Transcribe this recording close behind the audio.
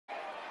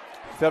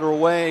Federal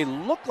Way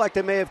looked like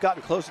they may have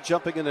gotten close to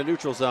jumping in the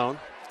neutral zone.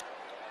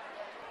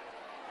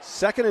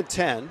 2nd and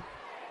 10.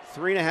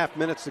 3.5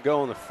 minutes to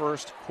go in the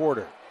first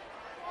quarter.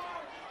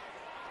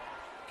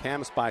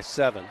 Camas by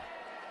 7.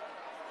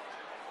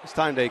 This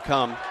time they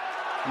come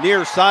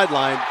near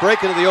sideline,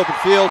 break into the open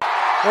field,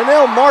 and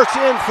they'll march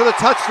in for the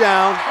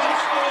touchdown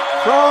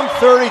from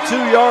 32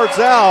 yards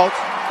out.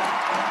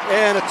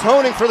 And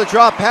atoning for the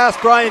drop pass,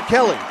 Bryan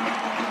Kelly.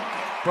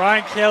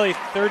 Bryan Kelly,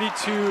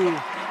 32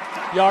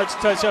 yards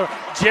touchdown.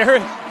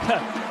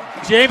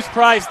 James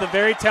Price, the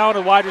very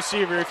talented wide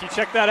receiver. If you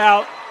check that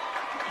out,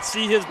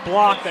 see his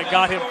block that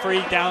got him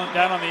free down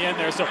on the end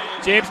there. So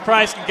James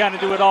Price can kind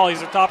of do it all.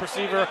 He's a top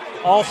receiver,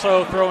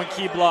 also throwing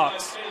key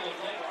blocks.